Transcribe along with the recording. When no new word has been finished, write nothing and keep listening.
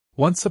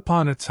Once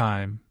upon a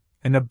time,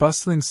 in a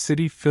bustling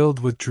city filled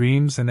with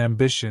dreams and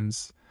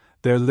ambitions,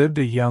 there lived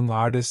a young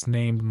artist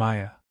named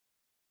Maya.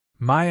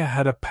 Maya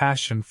had a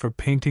passion for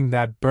painting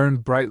that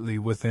burned brightly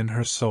within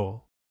her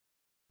soul.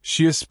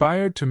 She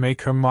aspired to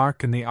make her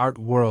mark in the art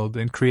world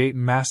and create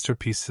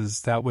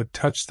masterpieces that would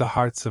touch the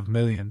hearts of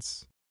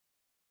millions.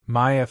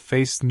 Maya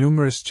faced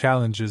numerous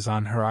challenges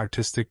on her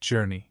artistic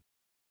journey.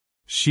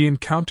 She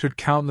encountered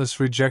countless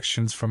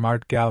rejections from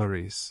art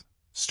galleries,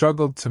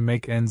 struggled to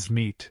make ends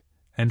meet,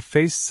 and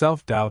faced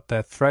self-doubt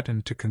that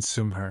threatened to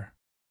consume her.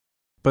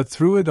 But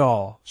through it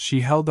all,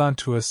 she held on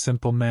to a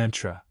simple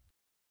mantra: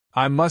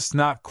 I must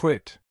not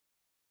quit.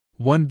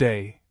 One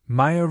day,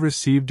 Maya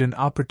received an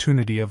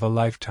opportunity of a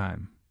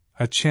lifetime,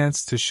 a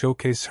chance to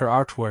showcase her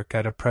artwork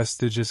at a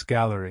prestigious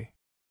gallery.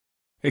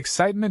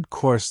 Excitement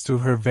coursed through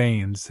her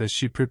veins as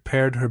she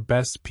prepared her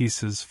best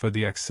pieces for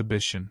the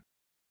exhibition.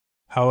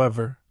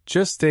 However,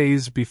 just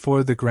days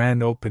before the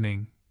grand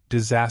opening,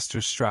 disaster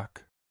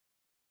struck.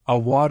 A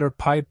water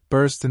pipe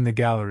burst in the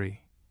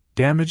gallery,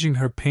 damaging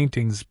her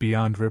paintings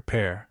beyond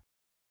repair.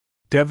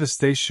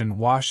 Devastation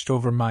washed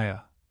over Maya,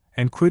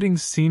 and quitting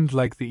seemed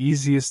like the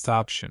easiest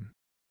option.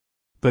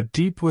 But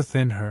deep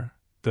within her,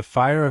 the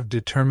fire of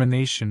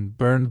determination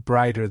burned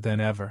brighter than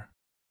ever.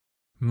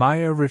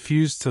 Maya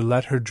refused to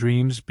let her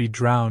dreams be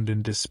drowned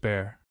in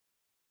despair.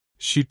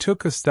 She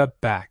took a step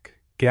back,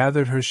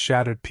 gathered her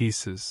shattered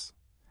pieces,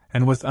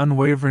 and with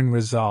unwavering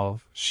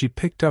resolve, she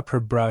picked up her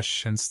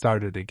brush and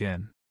started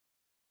again.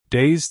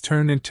 Days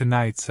turned into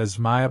nights as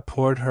Maya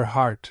poured her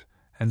heart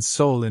and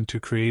soul into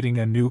creating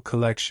a new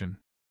collection.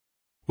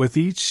 With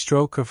each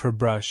stroke of her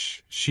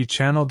brush, she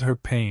channeled her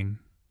pain,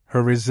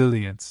 her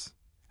resilience,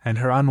 and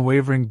her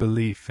unwavering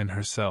belief in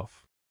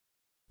herself.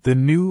 The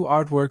new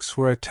artworks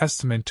were a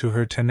testament to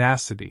her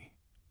tenacity,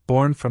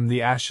 born from the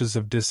ashes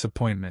of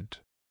disappointment.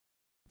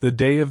 The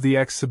day of the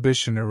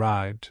exhibition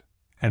arrived,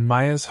 and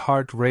Maya's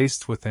heart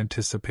raced with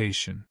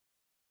anticipation.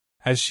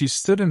 As she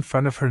stood in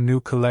front of her new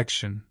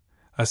collection,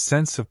 a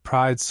sense of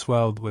pride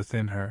swelled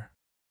within her.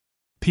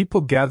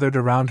 People gathered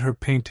around her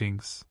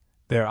paintings,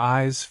 their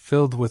eyes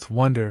filled with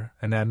wonder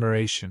and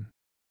admiration.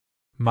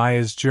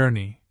 Maya's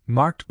journey,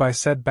 marked by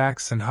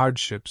setbacks and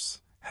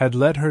hardships, had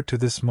led her to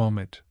this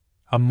moment,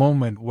 a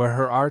moment where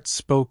her art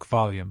spoke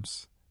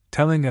volumes,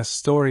 telling a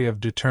story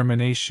of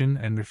determination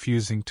and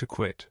refusing to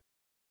quit.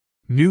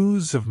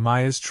 News of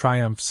Maya's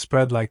triumph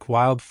spread like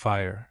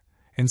wildfire,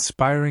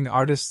 inspiring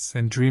artists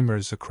and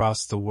dreamers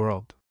across the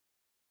world.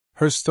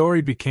 Her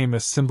story became a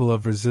symbol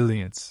of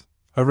resilience,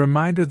 a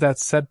reminder that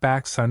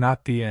setbacks are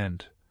not the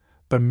end,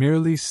 but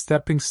merely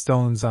stepping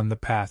stones on the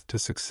path to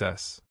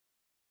success.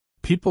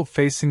 People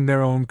facing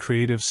their own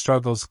creative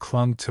struggles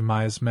clung to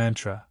Maya's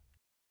mantra,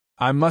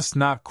 I must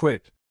not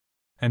quit,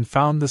 and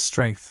found the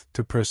strength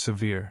to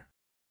persevere.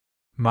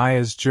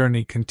 Maya's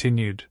journey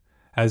continued,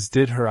 as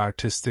did her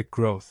artistic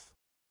growth.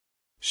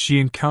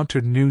 She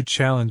encountered new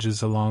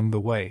challenges along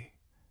the way,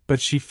 but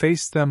she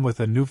faced them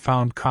with a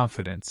newfound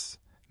confidence,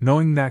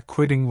 knowing that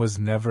quitting was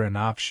never an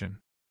option.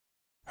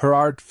 Her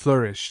art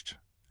flourished,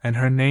 and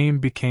her name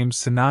became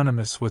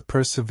synonymous with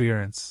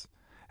perseverance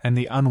and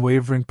the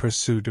unwavering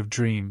pursuit of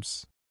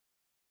dreams.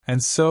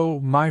 And so,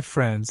 my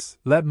friends,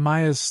 let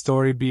Maya's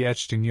story be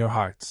etched in your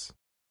hearts.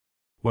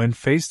 When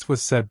faced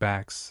with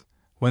setbacks,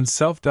 when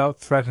self-doubt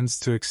threatens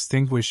to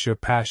extinguish your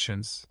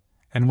passions,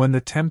 and when the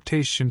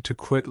temptation to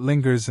quit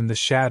lingers in the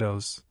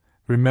shadows,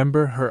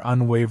 remember her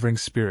unwavering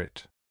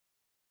spirit.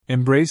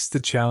 Embrace the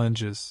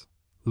challenges,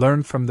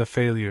 learn from the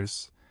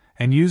failures,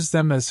 and use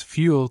them as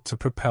fuel to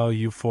propel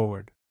you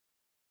forward.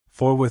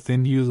 For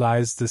within you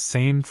lies the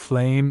same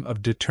flame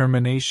of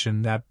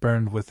determination that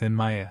burned within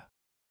Maya.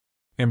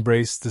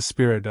 Embrace the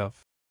spirit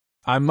of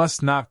I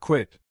must not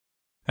quit,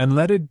 and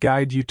let it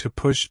guide you to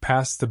push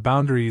past the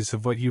boundaries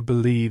of what you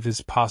believe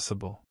is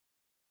possible.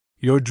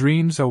 Your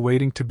dreams are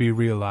waiting to be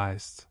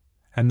realized,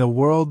 and the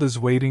world is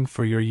waiting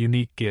for your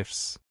unique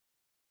gifts.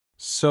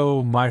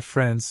 So, my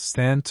friends,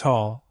 stand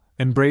tall,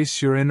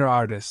 embrace your inner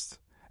artist,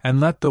 and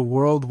let the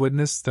world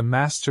witness the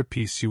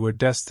masterpiece you were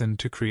destined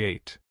to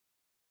create.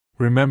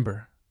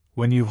 Remember,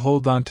 when you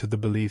hold on to the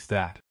belief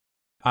that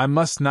I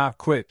must not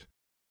quit,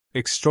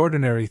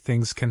 extraordinary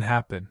things can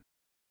happen.